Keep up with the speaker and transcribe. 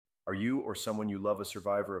Are you or someone you love a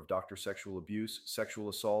survivor of doctor sexual abuse, sexual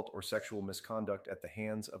assault, or sexual misconduct at the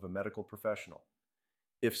hands of a medical professional?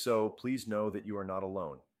 If so, please know that you are not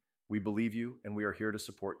alone. We believe you and we are here to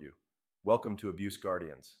support you. Welcome to Abuse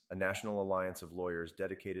Guardians, a national alliance of lawyers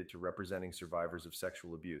dedicated to representing survivors of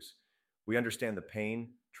sexual abuse. We understand the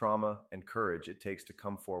pain, trauma, and courage it takes to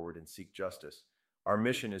come forward and seek justice. Our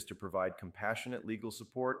mission is to provide compassionate legal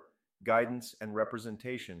support, guidance, and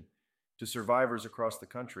representation to survivors across the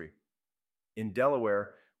country. In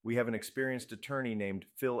Delaware, we have an experienced attorney named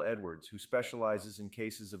Phil Edwards who specializes in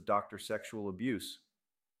cases of doctor sexual abuse.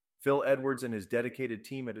 Phil Edwards and his dedicated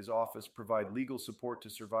team at his office provide legal support to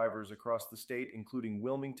survivors across the state, including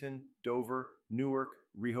Wilmington, Dover, Newark,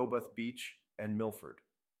 Rehoboth Beach, and Milford.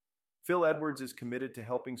 Phil Edwards is committed to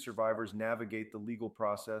helping survivors navigate the legal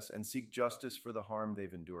process and seek justice for the harm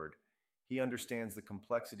they've endured. He understands the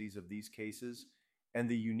complexities of these cases and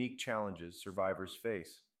the unique challenges survivors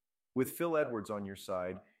face. With Phil Edwards on your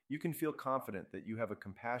side, you can feel confident that you have a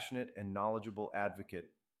compassionate and knowledgeable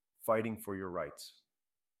advocate fighting for your rights.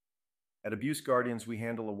 At Abuse Guardians, we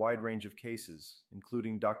handle a wide range of cases,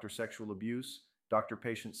 including doctor sexual abuse,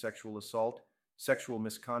 doctor-patient sexual assault, sexual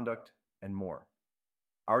misconduct, and more.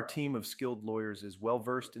 Our team of skilled lawyers is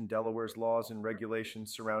well-versed in Delaware's laws and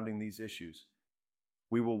regulations surrounding these issues.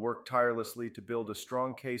 We will work tirelessly to build a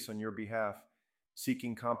strong case on your behalf,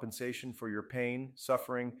 seeking compensation for your pain,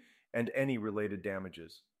 suffering, and any related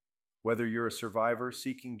damages. Whether you're a survivor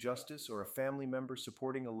seeking justice or a family member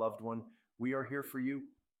supporting a loved one, we are here for you.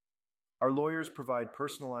 Our lawyers provide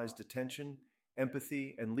personalized attention,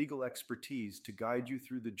 empathy, and legal expertise to guide you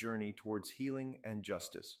through the journey towards healing and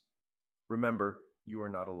justice. Remember, you are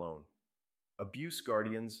not alone. Abuse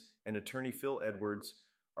Guardians and attorney Phil Edwards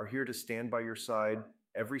are here to stand by your side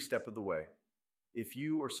every step of the way. If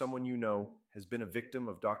you or someone you know has been a victim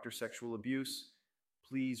of doctor sexual abuse,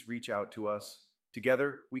 please reach out to us.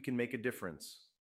 Together, we can make a difference.